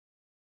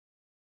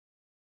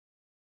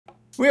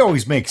We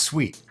always make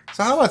sweet,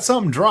 so how about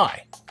something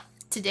dry?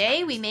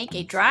 Today we make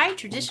a dry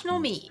traditional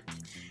mead.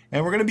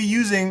 And we're going to be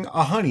using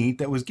a honey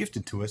that was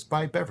gifted to us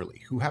by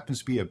Beverly, who happens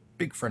to be a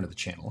big friend of the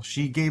channel.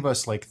 She gave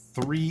us like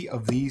 3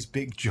 of these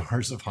big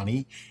jars of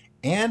honey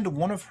and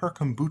one of her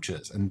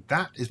kombuchas, and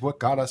that is what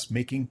got us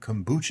making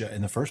kombucha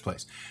in the first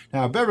place.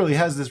 Now, Beverly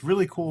has this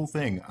really cool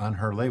thing on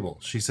her label.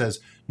 She says,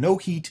 no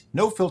heat,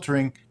 no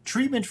filtering,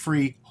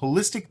 treatment-free,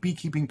 holistic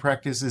beekeeping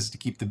practices to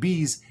keep the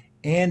bees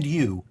and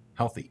you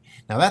healthy.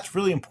 Now, that's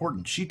really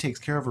important. She takes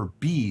care of her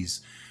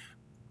bees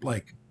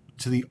like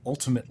to the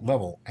ultimate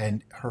level,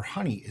 and her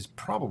honey is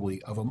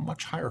probably of a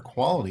much higher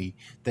quality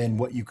than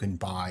what you can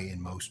buy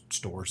in most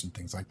stores and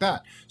things like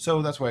that.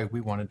 So that's why we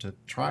wanted to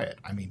try it.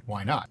 I mean,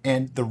 why not?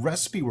 And the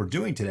recipe we're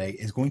doing today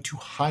is going to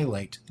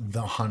highlight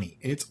the honey.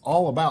 It's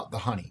all about the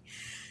honey.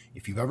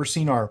 If you've ever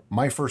seen our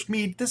My First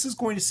Mead, this is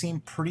going to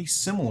seem pretty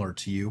similar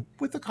to you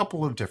with a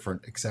couple of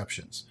different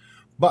exceptions.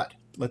 But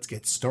let's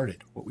get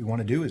started. What we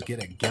want to do is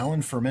get a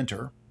gallon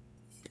fermenter,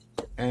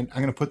 and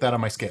I'm going to put that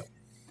on my scale.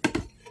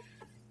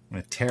 I'm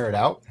going to tear it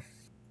out.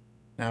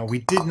 Now, we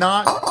did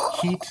not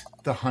heat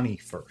the honey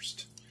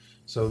first,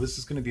 so this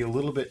is going to be a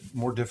little bit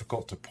more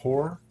difficult to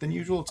pour than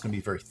usual. It's going to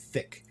be very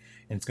thick,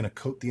 and it's going to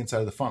coat the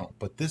inside of the funnel.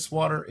 But this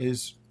water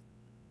is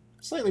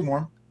slightly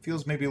warm,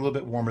 feels maybe a little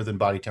bit warmer than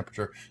body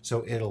temperature,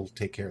 so it'll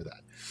take care of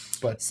that.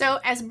 But so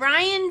as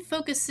Brian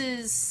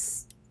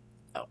focuses...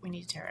 Oh, we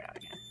need to tear it out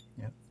again.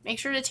 Yeah. Make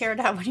sure to tear it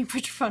out when you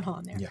put your funnel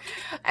on there. Yeah.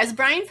 As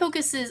Brian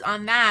focuses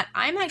on that,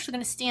 I'm actually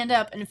going to stand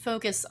up and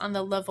focus on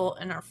the level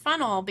in our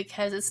funnel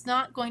because it's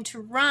not going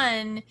to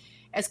run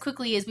as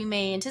quickly as we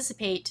may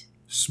anticipate.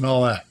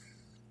 Smell that.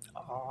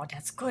 Oh,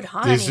 that's good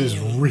honey. This is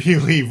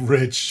really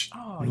rich,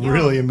 yeah.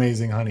 Really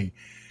amazing honey.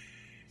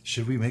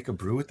 Should we make a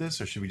brew with this,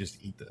 or should we just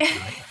eat this?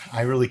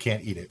 I really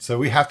can't eat it, so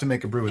we have to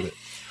make a brew with it.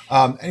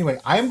 Anyway,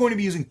 I am going to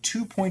be using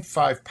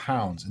 2.5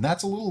 pounds, and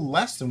that's a little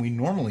less than we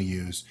normally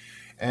use.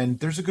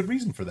 And there's a good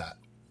reason for that.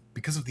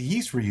 Because of the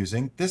yeast we're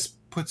using, this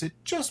puts it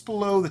just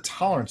below the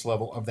tolerance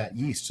level of that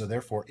yeast, so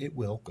therefore it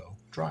will go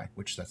dry,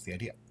 which that's the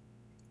idea.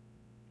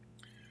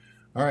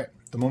 All right,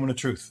 the moment of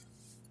truth.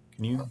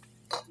 Can you...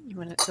 You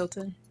want it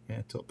tilted?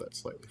 Yeah, tilt that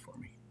slightly for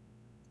me.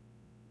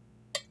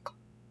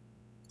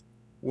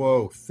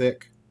 Whoa,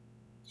 thick.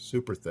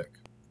 Super thick.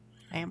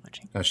 I am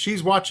watching. Now,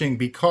 she's watching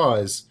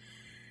because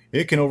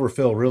it can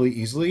overfill really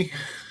easily.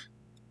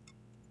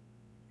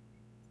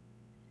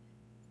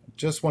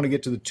 Just want to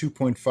get to the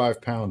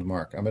 2.5 pound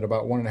mark. I'm at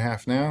about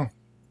 1.5 now.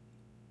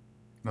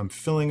 I'm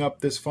filling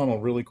up this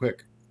funnel really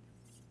quick.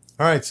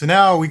 All right, so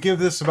now we give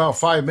this about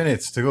 5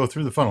 minutes to go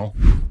through the funnel.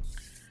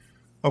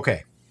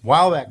 Okay,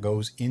 while that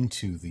goes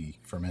into the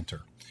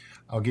fermenter,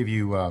 I'll give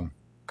you a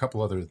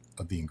couple other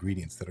of the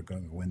ingredients that are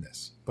going to go in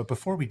this. But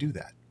before we do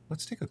that,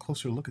 let's take a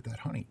closer look at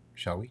that honey,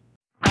 shall we?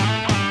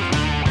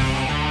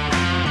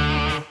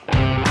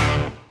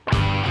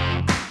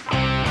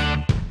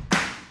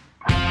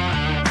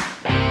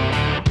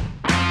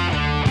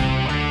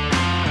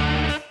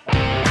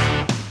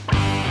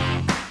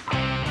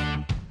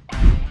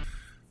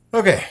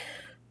 Okay,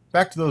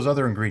 back to those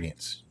other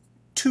ingredients.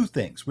 2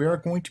 things. We are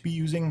going to be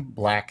using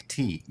black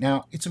tea.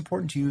 Now, it's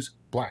important to use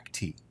black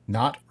tea,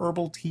 not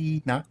herbal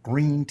tea, not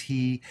green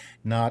tea,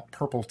 not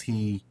purple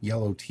tea,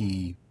 yellow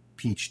tea,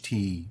 peach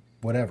tea,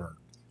 whatever.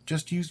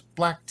 Just use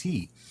black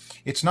tea.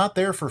 It's not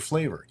there for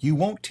flavor. You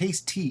won't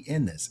taste tea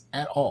in this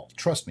at all.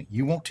 Trust me,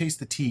 you won't taste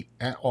the tea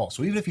at all.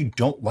 So even if you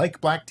don't like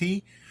black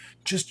tea,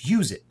 just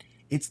use it.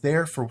 It's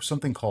there for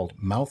something called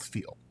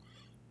mouthfeel.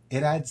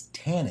 It adds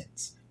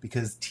tannins,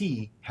 because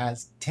tea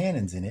has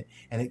tannins in it,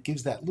 and it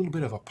gives that little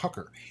bit of a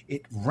pucker.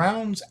 It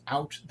rounds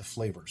out the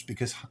flavors,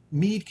 because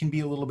mead can be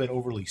a little bit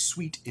overly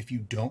sweet if you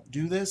don't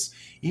do this.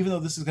 Even though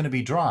this is going to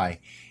be dry,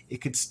 it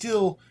could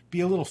still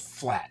be a little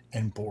flat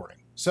and boring.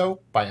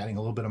 So by adding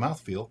a little bit of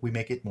mouthfeel, we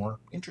make it more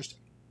interesting.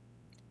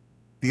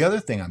 The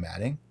other thing I'm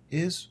adding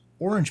is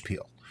orange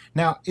peel.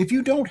 Now, if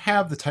you don't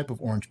have the type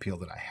of orange peel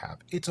that I have,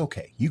 it's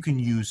okay. You can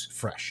use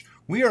fresh.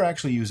 We are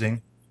actually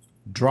using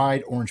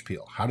dried orange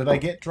peel. How did I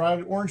get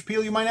dried orange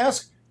peel, you might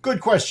ask?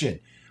 Good question.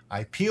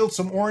 I peeled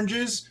some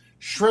oranges,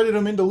 shredded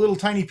them into little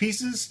tiny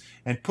pieces,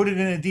 and put it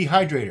in a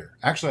dehydrator.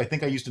 Actually, I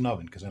think I used an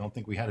oven because I don't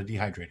think we had a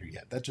dehydrator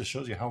yet. That just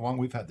shows you how long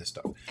we've had this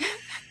stuff.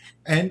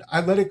 And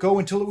I let it go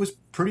until it was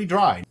pretty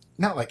dry.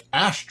 Not like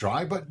ash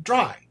dry, but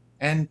dry.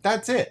 And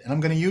that's it. And I'm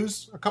going to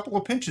use a couple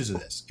of pinches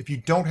of this. If you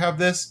don't have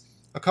this,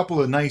 a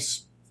couple of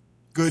nice,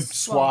 good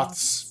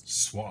swaths.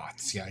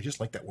 Yeah, I just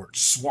like that word.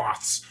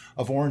 Swaths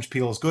of orange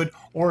peel is good.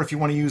 Or if you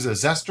want to use a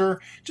zester,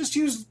 just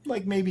use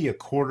like maybe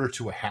 1/4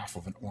 to 1/2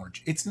 of an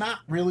orange. It's not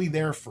really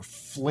there for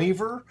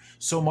flavor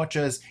so much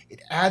as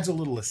it adds a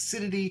little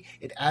acidity.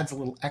 It adds a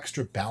little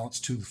extra balance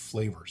to the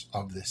flavors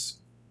of this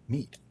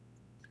mead.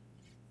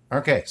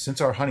 Okay, since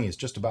our honey is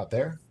just about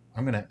there,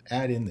 I'm going to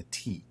add in the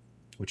tea,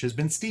 which has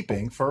been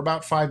steeping for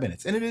about 5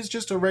 minutes. And it is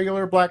just a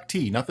regular black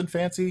tea, nothing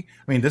fancy.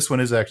 I mean, this one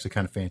is actually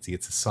kind of fancy.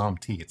 It's a Som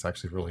tea. It's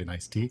actually really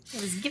nice tea.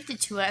 It was gifted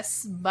to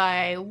us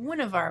by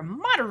one of our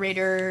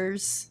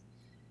moderators.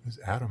 It was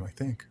Adam, I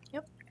think.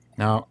 Yep.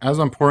 Now, as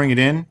I'm pouring it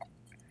in,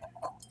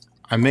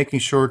 I'm making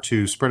sure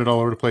to spread it all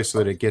over the place so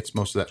that it gets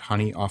most of that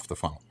honey off the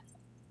funnel.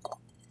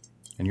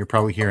 And you're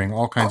probably hearing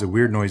all kinds of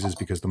weird noises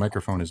because the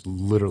microphone is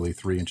literally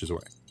 3 inches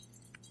away.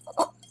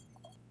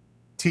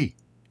 Tea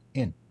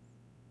in.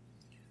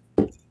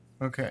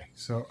 Okay,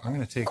 so I'm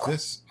going to take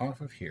this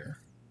off of here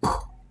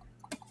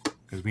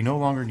because we no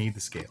longer need the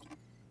scale.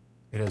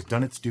 It has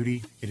done its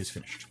duty. It is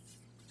finished.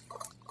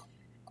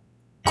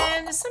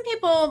 And some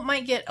people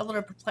might get a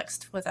little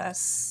perplexed with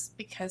us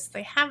because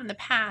they have in the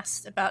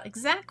past about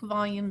exact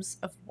volumes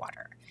of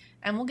water.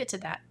 And we'll get to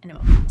that in a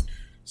moment.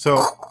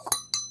 So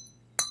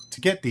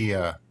to get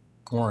the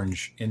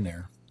orange in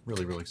there,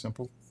 really, really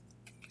simple.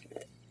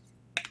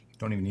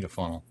 Don't even need a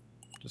funnel.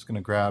 Just going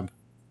to grab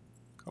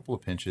a couple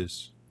of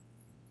pinches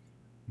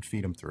and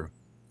feed them through.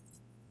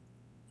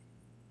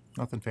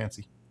 Nothing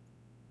fancy.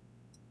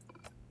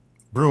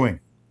 Brewing,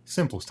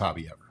 simplest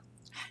hobby ever.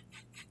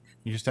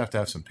 You just have to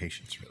have some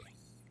patience, really.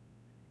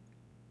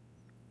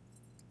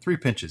 3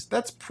 pinches.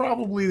 That's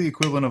probably the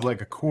equivalent of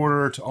like a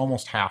quarter to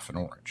almost half an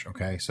orange,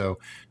 okay? So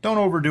don't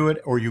overdo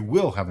it or you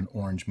will have an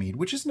orange mead,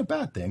 which isn't a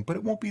bad thing, but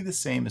it won't be the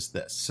same as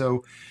this.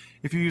 So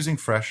if you're using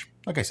fresh,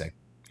 like I say,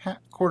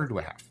 quarter to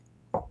a half.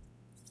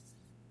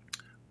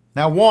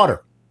 Now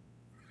water.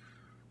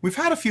 We've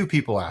had a few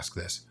people ask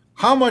this.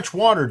 How much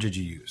water did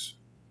you use?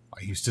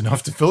 I used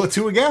enough to fill it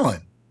to a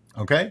gallon,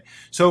 okay?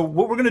 So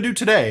what we're gonna do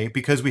today,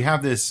 because we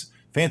have this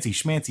fancy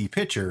schmancy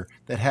pitcher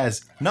that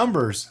has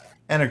numbers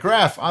and a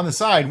graph on the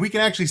side, we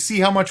can actually see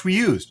how much we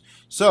used.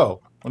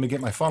 So let me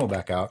get my funnel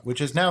back out, which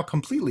has now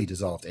completely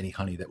dissolved any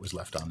honey that was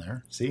left on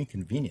there. See,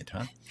 convenient,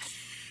 huh?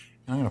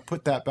 I'm gonna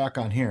put that back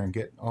on here and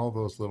get all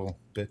those little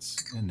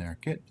bits in there.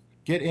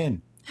 Get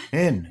in.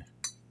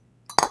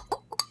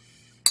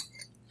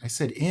 I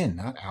said in,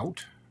 not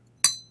out.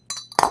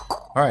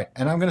 All right,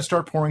 and I'm gonna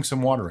start pouring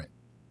some water in.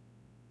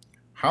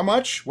 How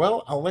much?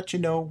 Well, I'll let you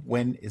know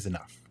when is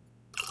enough.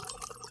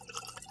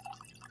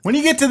 When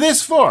you get to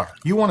this far,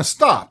 you want to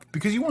stop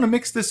because you want to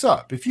mix this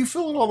up. If you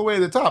fill it all the way to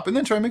the top and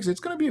then try to mix it, it's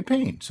going to be a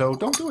pain. So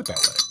don't do it that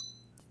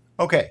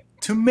way. Okay,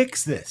 to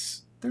mix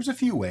this, there's a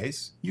few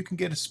ways. You can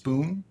get a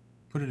spoon,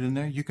 put it in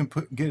there. You can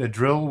get a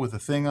drill with a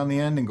thing on the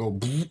end and go,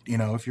 you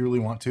know, if you really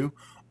want to.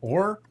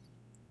 Or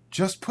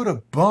just put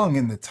a bung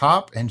in the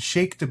top and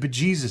shake the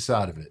bejesus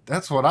out of it.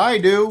 That's what I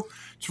do.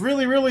 It's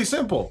really, really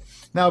simple.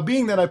 Now,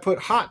 being that I put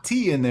hot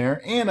tea in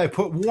there and I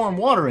put warm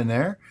water in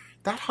there,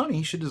 that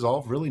honey should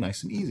dissolve really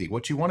nice and easy.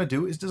 What you want to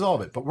do is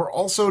dissolve it, but we're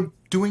also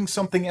doing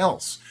something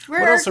else.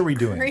 What else are we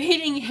doing? We're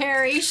creating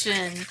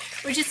aeration,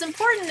 which is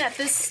important at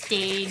this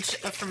stage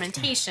of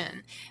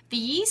fermentation. The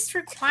yeast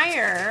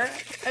require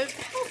a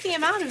healthy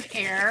amount of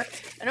air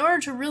in order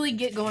to really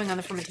get going on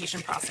the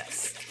fermentation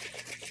process.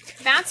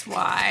 That's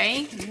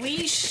why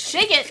we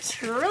shake it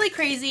really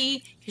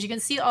crazy, because you can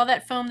see all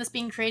that foam that's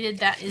being created.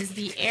 That is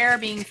the air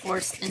being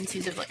forced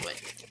into the liquid.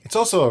 It's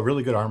also a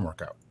really good arm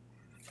workout.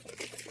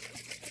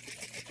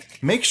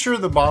 Make sure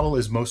the bottle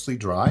is mostly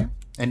dry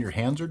and your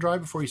hands are dry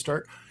before you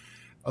start.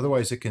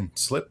 Otherwise it can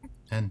slip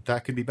and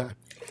that could be bad.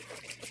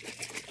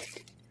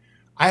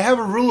 I have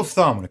a rule of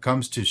thumb when it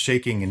comes to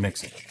shaking and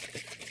mixing.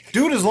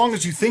 Do it as long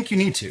as you think you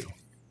need to.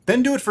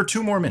 Then do it for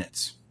 2 more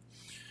minutes.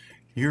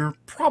 You're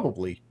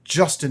probably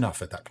just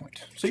enough at that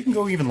point. So you can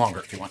go even longer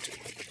if you want to.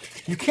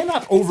 You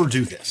cannot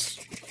overdo this.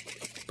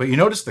 But you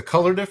notice the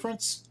color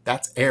difference?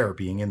 That's air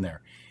being in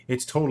there.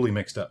 It's totally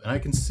mixed up. And I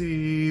can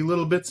see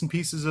little bits and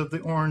pieces of the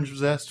orange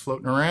zest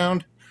floating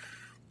around.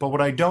 But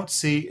what I don't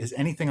see is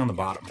anything on the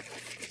bottom.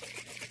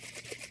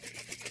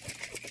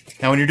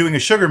 Now when you're doing a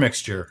sugar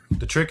mixture,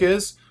 the trick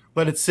is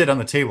let it sit on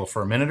the table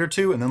for a minute or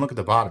two and then look at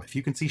the bottom. If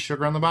you can see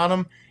sugar on the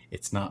bottom,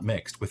 it's not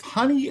mixed. With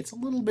honey, it's a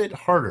little bit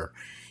harder.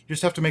 You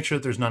just have to make sure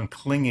that there's none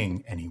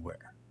clinging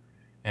anywhere.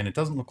 And it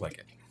doesn't look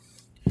like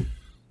it.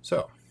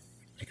 So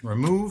I can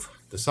remove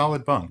the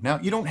solid bung. Now,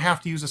 you don't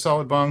have to use a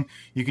solid bung.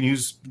 You can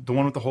use the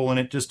one with the hole in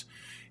it. Just,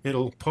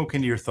 it'll poke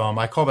into your thumb.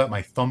 I call that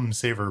my thumb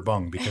saver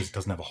bung because it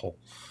doesn't have a hole.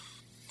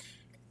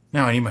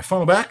 Now I need my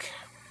funnel back.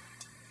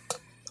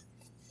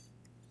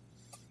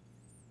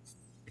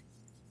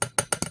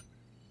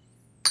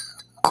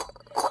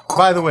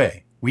 By the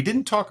way, we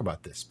didn't talk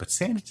about this, but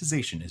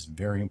sanitization is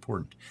very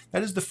important.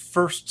 That is the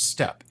first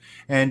step.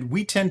 And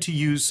we tend to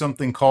use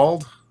something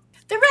called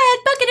the red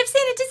bucket of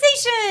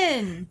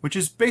sanitization, which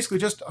is basically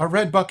just a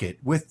red bucket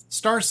with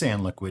Star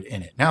San liquid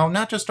in it. Now,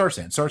 not just Star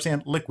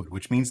San liquid,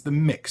 which means the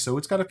mix. So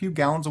it's got a few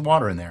gallons of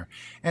water in there.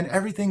 And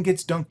everything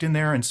gets dunked in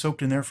there and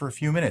soaked in there for a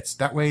few minutes.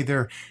 That way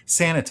they're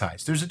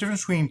sanitized. There's a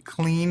difference between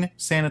clean,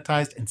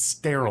 sanitized, and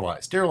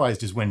sterilized.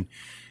 Sterilized is when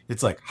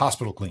it's like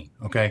hospital clean,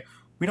 okay?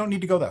 We don't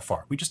need to go that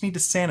far. We just need to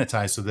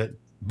sanitize so that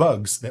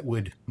bugs that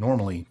would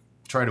normally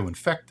try to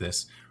infect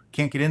this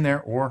can't get in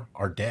there or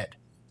are dead.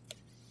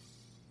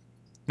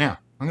 Now,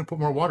 I'm going to put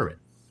more water in.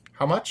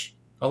 How much?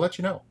 I'll let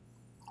you know.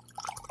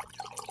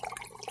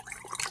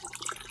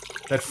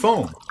 That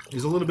foam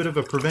is a little bit of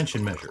a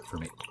prevention measure for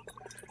me.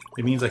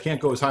 It means I can't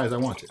go as high as I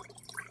want to.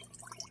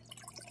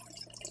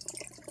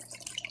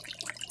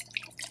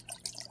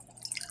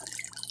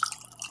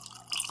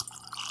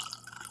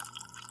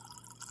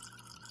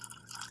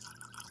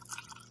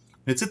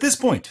 It's at this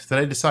point that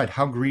I decide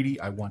how greedy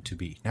I want to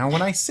be. Now,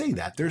 when I say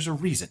that, there's a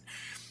reason.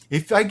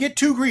 If I get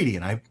too greedy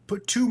and I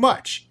put too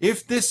much,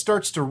 if this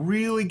starts to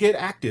really get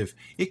active,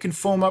 it can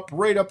foam up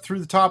right up through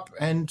the top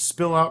and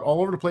spill out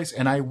all over the place,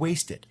 and I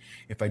waste it.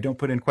 If I don't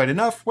put in quite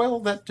enough, well,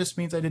 that just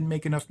means I didn't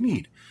make enough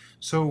mead.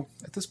 So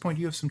at this point,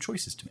 you have some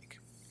choices to make.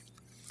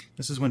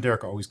 This is when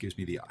Derek always gives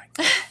me the eye.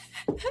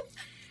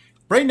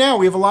 Right now,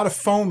 we have a lot of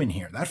foam in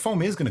here. That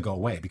foam is going to go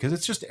away because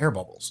it's just air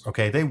bubbles,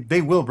 okay?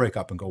 They will break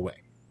up and go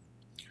away.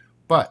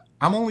 But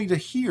I'm only to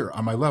here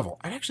on my level.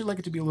 I'd actually like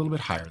it to be a little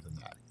bit higher than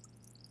that.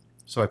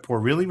 So I pour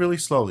really, really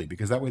slowly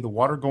because that way the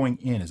water going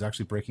in is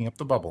actually breaking up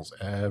the bubbles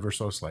ever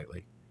so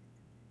slightly.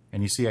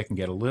 And you see I can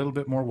get a little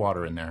bit more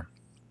water in there.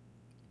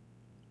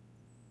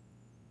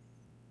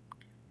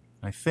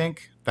 I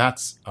think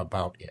that's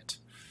about it.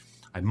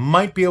 I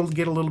might be able to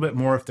get a little bit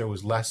more if there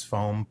was less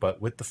foam,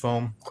 but with the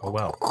foam, oh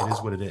well, it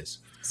is what it is.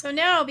 So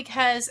now,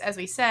 because, as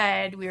we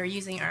said, we are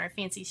using our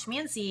fancy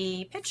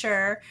schmancy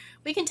pitcher,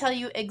 we can tell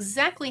you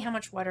exactly how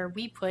much water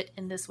we put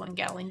in this 1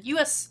 gallon,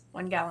 US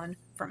 1 gallon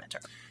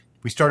fermenter.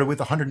 We started with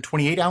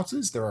 128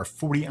 ounces. There are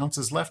 40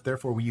 ounces left.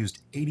 Therefore, we used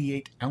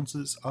 88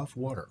 ounces of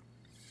water.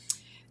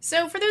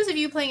 So for those of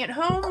you playing at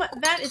home,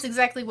 that is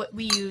exactly what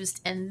we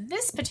used in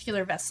this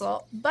particular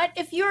vessel. But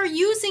if you're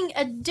using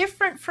a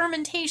different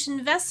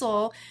fermentation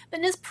vessel,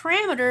 then its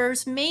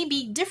parameters may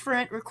be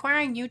different,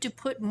 requiring you to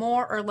put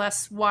more or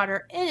less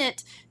water in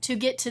it to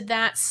get to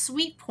that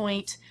sweet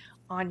point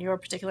on your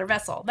particular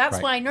vessel. That's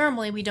Right. why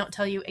normally we don't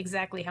tell you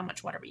exactly how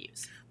much water we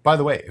use. By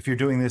the way, if you're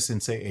doing this in,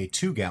 say, a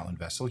 2-gallon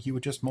vessel, you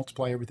would just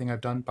multiply everything I've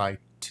done by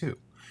 2.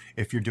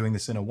 If you're doing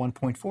this in a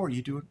 1.4,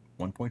 you do it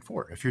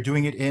 1.4. If you're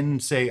doing it in,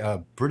 say,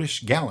 a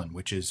British gallon,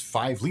 which is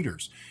 5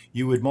 liters,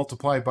 you would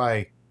multiply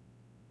by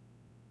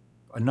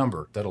a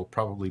number that'll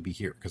probably be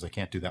here because I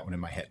can't do that one in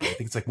my head. I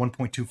think it's like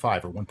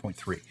 1.25 or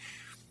 1.3.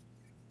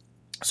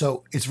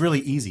 So it's really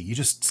easy. You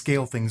just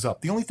scale things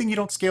up. The only thing you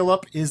don't scale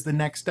up is the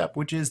next step,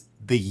 which is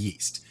the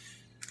yeast.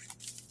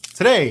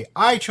 Today,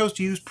 I chose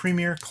to use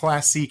Premier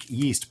Classique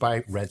yeast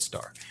by Red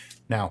Star.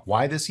 Now,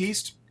 why this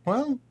yeast?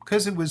 Well,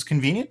 because it was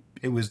convenient.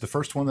 It was the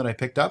first one that I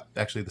picked up,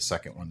 actually the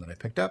second one that I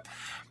picked up.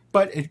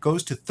 But it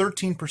goes to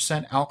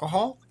 13%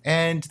 alcohol,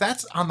 and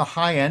that's on the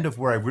high end of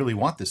where I really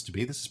want this to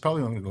be. This is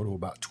probably only going to go to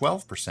about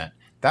 12%.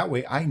 That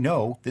way, I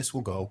know this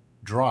will go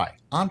dry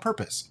on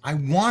purpose. I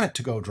want it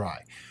to go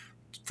dry.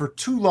 For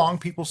too long,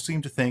 people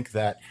seem to think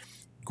that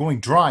going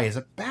dry is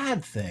a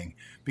bad thing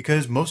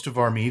because most of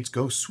our meads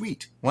go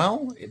sweet.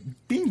 Well,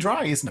 being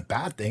dry isn't a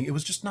bad thing. It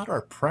was just not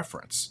our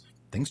preference.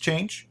 Things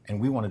change, and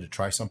we wanted to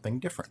try something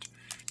different.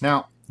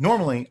 Now,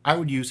 normally, I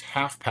would use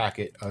half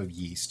packet of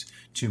yeast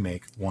to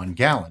make 1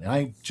 gallon. And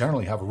I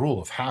generally have a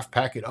rule of half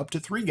packet up to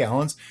 3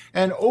 gallons,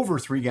 and over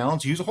 3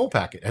 gallons, use a whole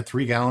packet. At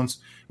 3 gallons,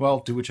 well,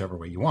 do whichever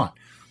way you want.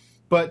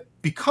 But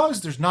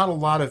because there's not a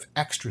lot of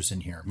extras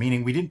in here,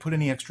 meaning we didn't put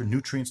any extra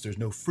nutrients, there's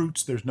no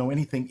fruits, there's no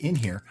anything in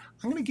here,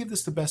 I'm going to give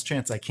this the best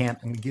chance I can.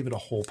 I'm going to give it a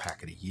whole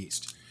packet of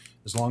yeast,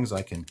 as long as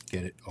I can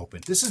get it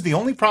open. This is the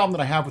only problem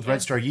that I have with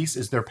Red Star yeast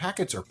is their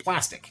packets are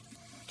plastic.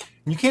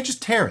 And you can't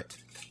just tear it.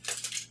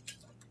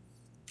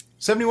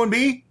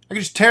 71B, I can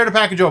just tear the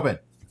package open.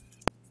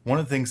 One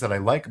of the things that I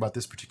like about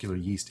this particular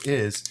yeast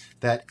is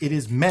that it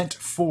is meant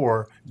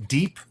for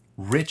deep,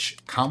 rich,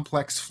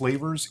 complex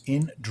flavors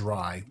in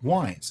dry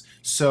wines.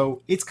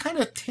 So it's kind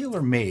of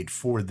tailor-made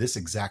for this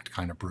exact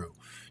kind of brew.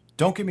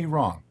 Don't get me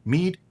wrong,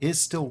 mead is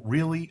still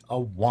really a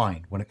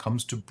wine when it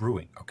comes to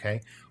brewing,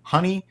 okay?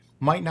 Honey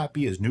might not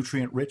be as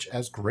nutrient-rich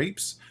as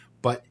grapes,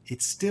 but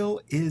it still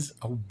is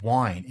a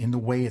wine in the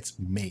way it's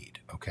made,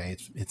 okay?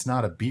 It's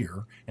not a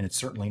beer, and it's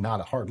certainly not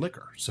a hard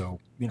liquor. So,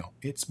 you know,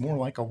 it's more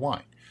like a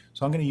wine.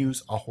 So I'm going to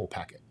use a whole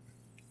packet.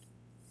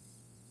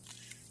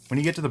 When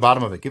you get to the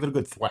bottom of it, give it a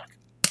good thwack.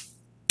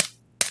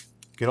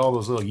 Get all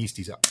those little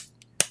yeasties up.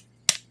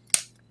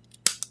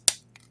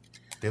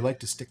 They like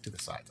to stick to the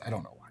sides. I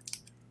don't know why.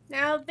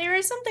 Now, there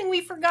is something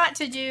we forgot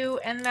to do,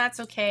 and that's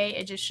okay.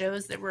 It just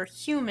shows that we're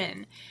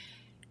human.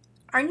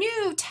 Our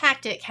new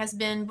tactic has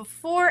been,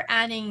 before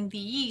adding the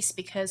yeast,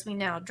 because we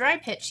now dry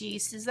pitch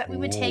yeast, is that we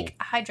would take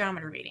a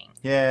hydrometer reading.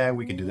 Yeah,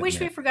 we can do that. Which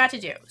we forgot to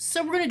do.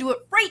 So we're going to do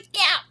it right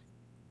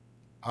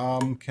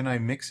now. Can I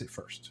mix it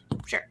first?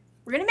 Sure.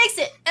 We're going to mix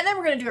it, and then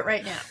we're going to do it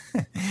right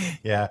now.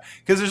 Yeah,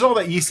 because there's all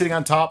that yeast sitting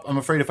on top. I'm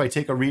afraid if I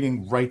take a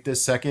reading right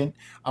this second,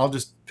 I'll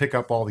just pick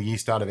up all the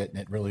yeast out of it, and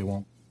it really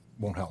won't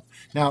help.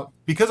 Now,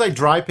 because I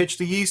dry pitch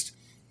the yeast,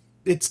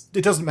 it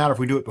doesn't matter if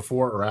we do it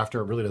before or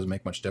after. It really doesn't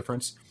make much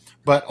difference.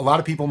 But a lot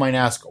of people might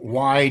ask,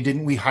 why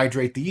didn't we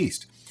hydrate the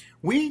yeast?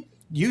 We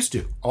used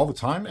to all the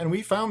time, and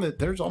we found that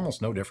there's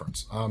almost no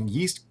difference.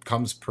 Yeast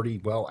comes pretty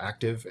well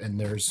active, and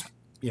there's,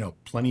 you know,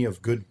 plenty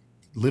of good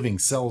living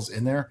cells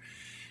in there.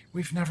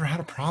 We've never had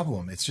a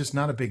problem. It's just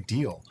not a big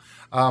deal.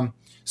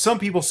 Some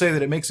people say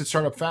that it makes it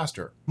start up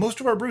faster. Most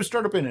of our brews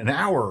start up in an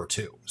hour or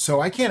two, so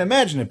I can't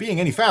imagine it being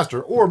any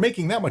faster or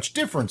making that much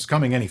difference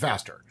coming any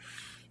faster.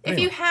 If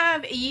you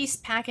have a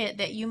yeast packet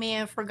that you may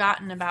have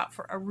forgotten about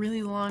for a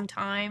really long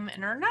time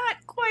and are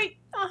not quite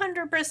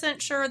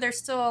 100% sure they're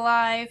still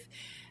alive,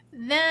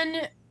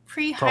 then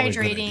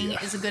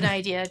pre-hydrating is a good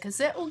idea because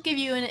it will give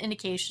you an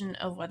indication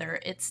of whether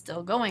it's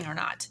still going or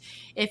not.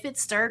 If it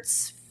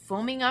starts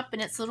foaming up in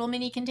its little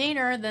mini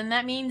container, then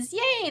that means,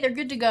 yay, they're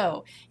good to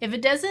go. If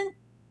it doesn't,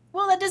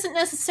 well, that doesn't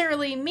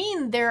necessarily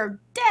mean they're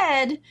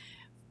dead.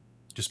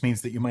 Just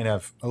means that you might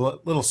have a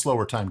little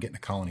slower time getting a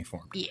colony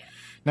formed. Yeah.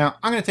 Now,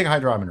 I'm going to take a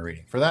hydrometer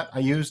reading. For that, I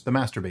use the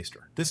Master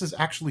Baster. This is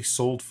actually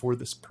sold for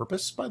this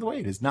purpose, by the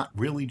way. It is not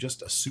really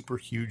just a super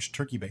huge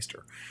turkey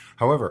baster.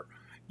 However,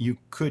 you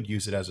could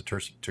use it as a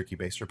turkey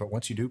baster, but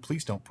once you do,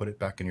 please don't put it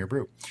back in your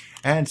brew.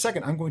 And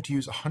second, I'm going to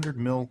use a 100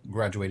 mil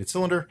graduated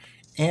cylinder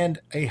and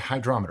a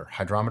hydrometer.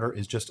 Hydrometer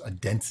is just a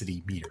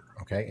density meter,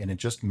 okay? And it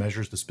just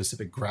measures the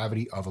specific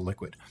gravity of a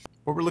liquid.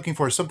 What we're looking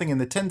for is something in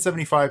the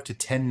 1075 to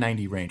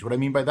 1090 range. What I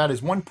mean by that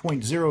is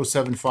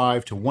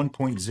 1.075 to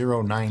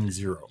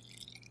 1.090.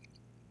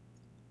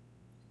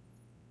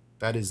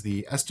 That is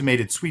the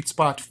estimated sweet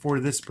spot for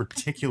this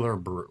particular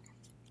brew.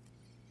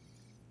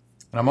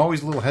 And I'm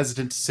always a little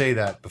hesitant to say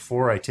that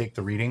before I take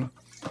the reading,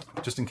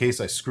 just in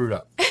case I screwed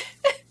up.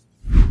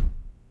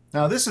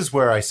 Now, this is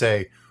where I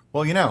say,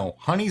 well, you know,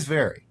 honeys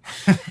vary.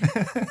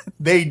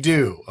 They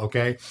do,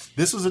 okay?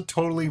 This is a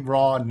totally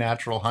raw,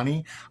 natural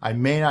honey. I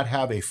may not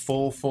have a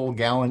full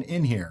gallon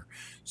in here.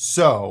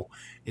 So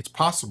it's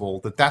possible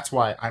that that's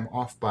why I'm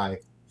off by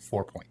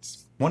 4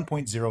 points.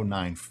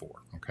 1.094,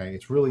 okay?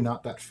 It's really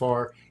not that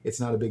far. It's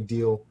not a big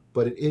deal,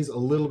 but it is a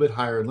little bit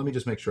higher. Let me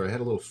just make sure. I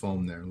had a little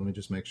foam there. Let me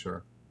just make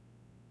sure.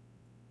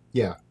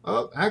 Yeah,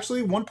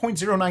 actually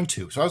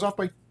 1.092, so I was off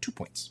by 2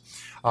 points.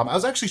 I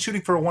was actually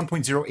shooting for a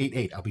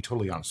 1.088, I'll be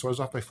totally honest, so I was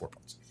off by 4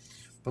 points.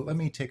 But let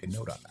me take a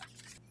note on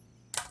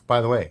that. By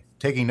the way,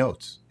 taking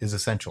notes is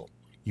essential.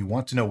 You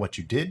want to know what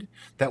you did.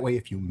 That way,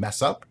 if you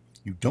mess up,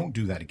 you don't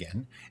do that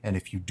again. And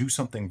if you do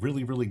something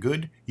really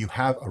good, you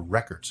have a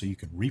record so you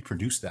can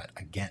reproduce that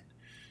again.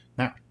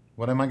 Now,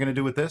 what am I going to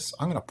do with this?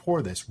 I'm going to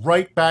pour this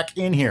right back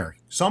in here.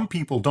 Some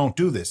people don't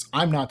do this.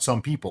 I'm not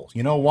some people.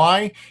 You know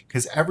why?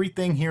 Because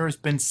everything here has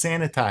been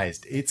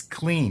sanitized. It's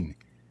clean.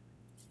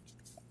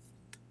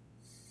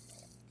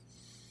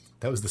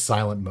 That was the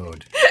silent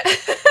mode.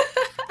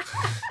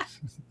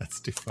 That's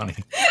too funny.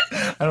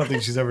 I don't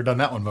think she's ever done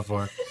that one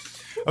before.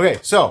 Okay,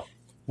 so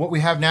what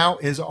we have now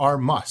is our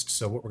must.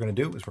 So what we're going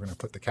to do is we're going to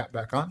put the cap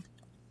back on.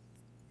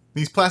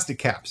 These plastic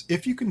caps,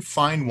 if you can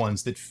find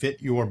ones that fit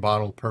your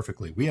bottle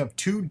perfectly, we have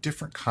two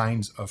different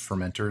kinds of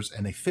fermenters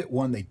and they fit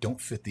one, they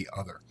don't fit the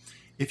other.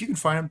 If you can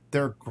find them,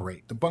 they're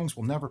great. The bungs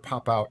will never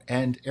pop out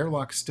and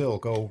airlocks still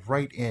go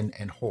right in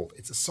and hold.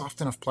 It's a soft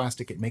enough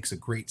plastic, it makes a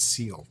great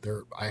seal.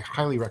 I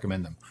highly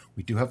recommend them.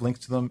 We do have links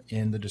to them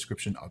in the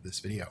description of this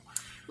video.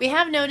 We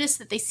have noticed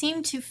that they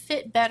seem to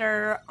fit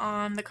better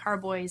on the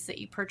carboys that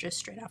you purchase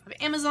straight off of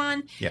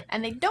Amazon. Yeah.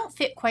 And they don't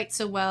fit quite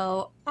so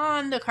well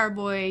on the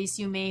carboys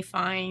you may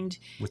find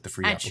with the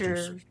free at apple your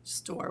juice.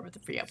 store with the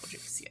free apple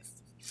juice,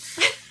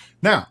 yes.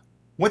 Now,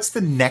 what's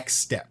the next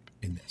step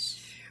in this?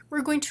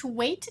 We're going to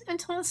wait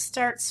until it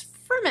starts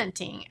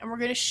fermenting, and we're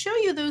going to show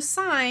you those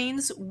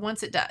signs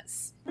once it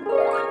does.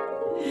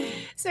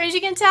 So as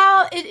you can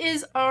tell, it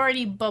is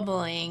already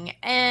bubbling,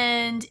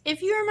 and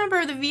if you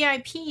remember the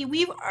VIP,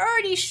 we've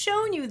already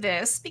shown you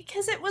this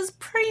because it was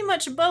pretty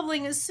much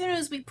bubbling as soon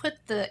as we put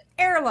the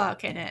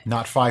airlock in it.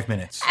 Not 5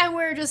 minutes. And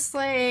we're just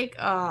like,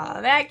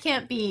 oh, that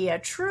can't be a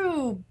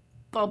true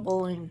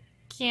bubbling,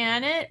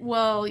 can it?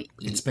 Well,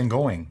 it's been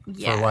going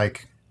for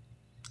like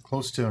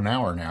close to an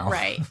hour now.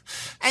 Right.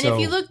 And if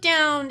you look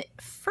down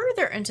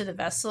further into the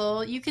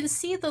vessel, you can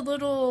see the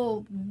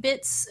little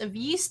bits of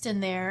yeast in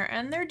there,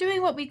 and they're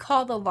doing what we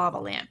call the lava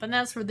lamp, and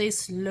that's where they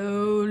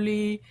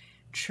slowly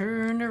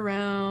churn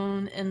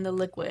around in the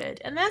liquid.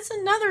 And that's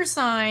another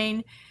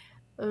sign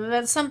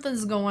that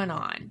something's going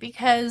on,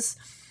 because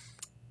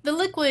the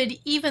liquid,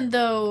 even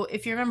though,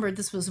 if you remember,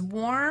 this was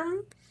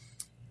warm,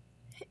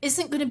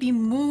 isn't going to be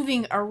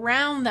moving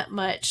around that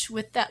much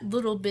with that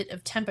little bit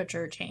of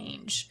temperature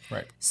change.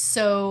 Right.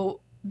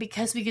 So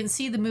because we can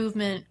see the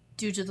movement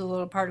due to the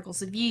little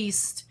particles of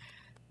yeast,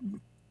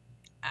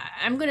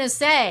 I'm going to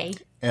say,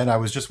 and I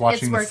was just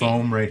watching the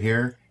foam right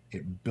here.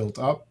 It built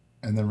up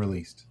and then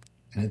released.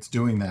 And it's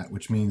doing that,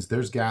 which means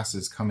there's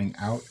gases coming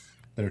out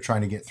that are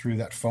trying to get through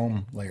that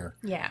foam layer.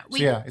 Yeah. So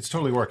yeah, it's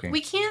totally working. We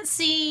can't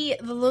see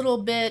the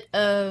little bit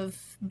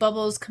of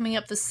bubbles coming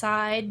up the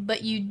side,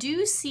 but you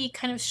do see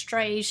kind of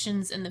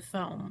striations in the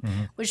foam,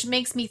 which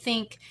makes me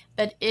think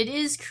that it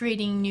is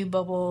creating new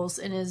bubbles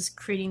and is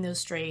creating those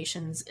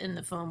striations in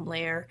the foam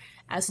layer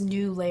as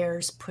new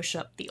layers push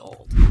up the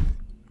old.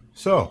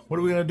 So what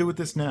are we going to do with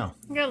this now?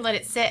 I'm going to let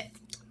it sit.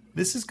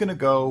 This is going to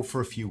go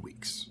for a few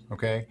weeks,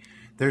 okay?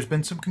 There's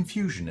been some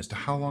confusion as to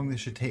how long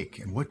this should take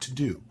and what to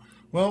do.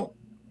 Well,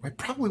 I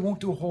probably won't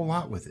do a whole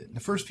lot with it. In the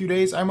first few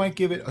days, I might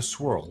give it a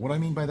swirl. What I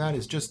mean by that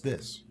is just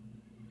this.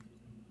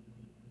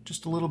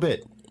 Just a little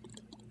bit.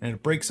 And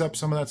it breaks up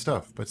some of that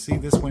stuff. But see,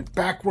 this went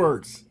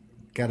backwards.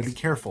 Got to be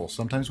careful.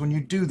 Sometimes when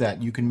you do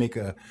that, you can make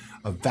a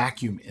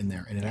vacuum in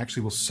there, and it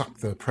actually will suck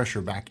the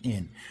pressure back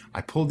in.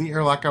 I pulled the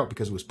airlock out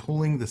because it was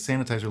pulling the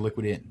sanitizer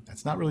liquid in.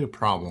 That's not really a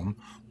problem,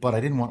 but I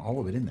didn't want all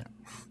of it in there.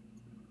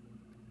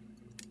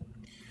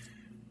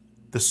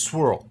 The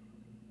swirl.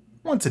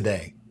 Once a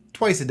day,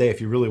 twice a day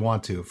if you really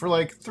want to, for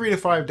like 3 to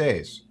 5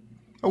 days.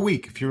 A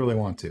week if you really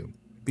want to.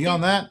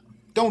 Beyond that,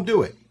 don't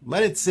do it.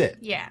 Let it sit.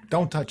 Yeah.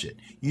 Don't touch it.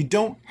 You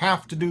don't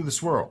have to do the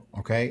swirl,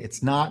 okay?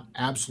 It's not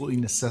absolutely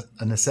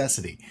a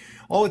necessity.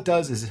 All it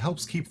does is it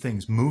helps keep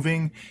things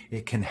moving.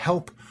 It can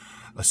help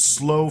a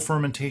slow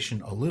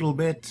fermentation a little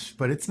bit,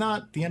 but it's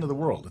not the end of the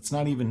world.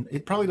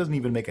 It probably doesn't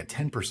even make a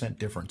 10%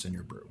 difference in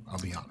your brew, I'll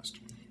be honest.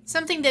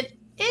 Something that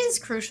is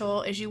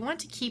crucial is you want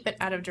to keep it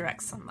out of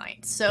direct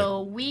sunlight.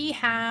 So we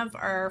have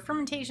our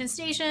fermentation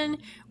station,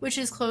 which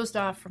is closed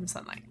off from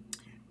sunlight.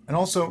 And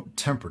also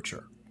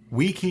temperature.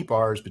 We keep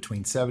ours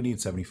between 70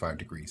 and 75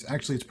 degrees.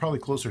 Actually, it's probably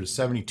closer to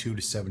 72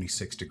 to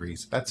 76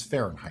 degrees. That's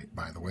Fahrenheit,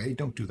 by the way.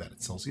 Don't do that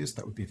at Celsius.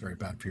 That would be very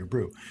bad for your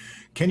brew.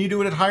 Can you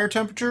do it at higher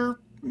temperature?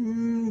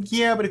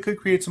 Yeah, but it could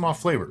create some off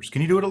flavors.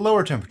 Can you do it at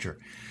lower temperature?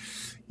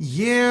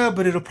 Yeah,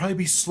 but it'll probably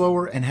be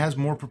slower and has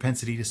more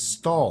propensity to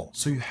stall.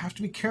 So you have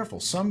to be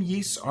careful. Some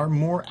yeasts are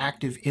more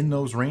active in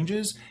those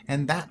ranges,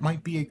 and that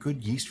might be a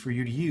good yeast for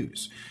you to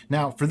use.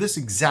 Now, for this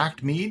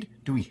exact mead,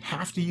 do we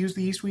have to use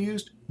the yeast we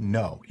used?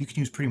 No. You can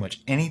use pretty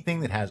much anything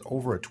that has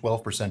over a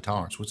 12%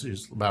 tolerance, which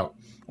is about,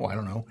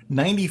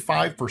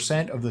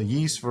 95% of the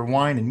yeast for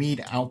wine and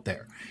mead out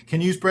there.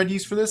 Can you use bread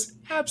yeast for this?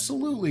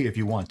 Absolutely, if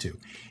you want to.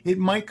 It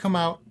might come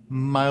out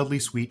mildly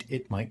sweet.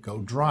 It might go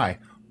dry.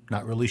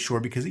 Not really sure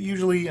because it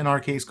usually, in our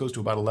case, goes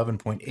to about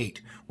 11.8,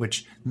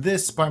 which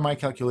this, by my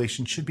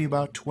calculation, should be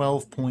about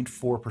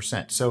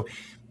 12.4%. So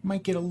you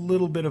might get a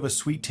little bit of a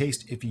sweet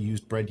taste if you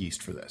used bread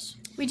yeast for this.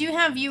 We do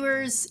have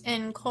viewers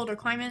in colder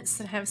climates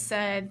that have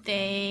said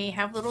they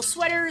have little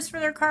sweaters for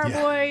their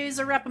carboys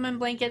or wrap them in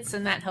blankets,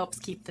 and that helps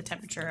keep the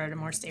temperature at a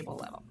more stable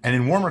level. And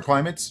in warmer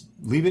climates,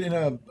 leave it in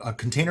a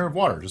container of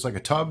water, just like a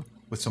tub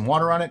with some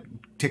water on it.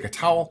 Take a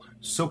towel,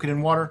 soak it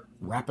in water,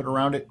 wrap it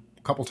around it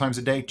a couple times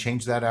a day,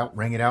 change that out,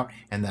 wring it out,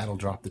 and that'll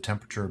drop the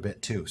temperature a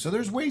bit too. So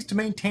there's ways to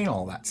maintain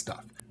all that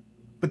stuff.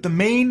 But the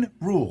main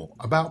rule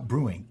about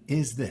brewing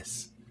is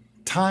this.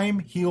 Time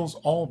heals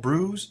all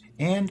brews,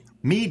 and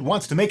mead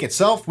wants to make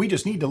itself. We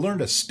just need to learn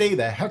to stay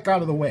the heck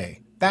out of the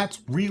way.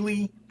 That's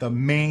really the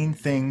main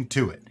thing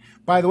to it.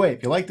 By the way,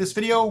 if you like this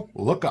video,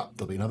 look up.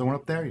 There'll be another one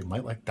up there. You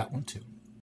might like that one too.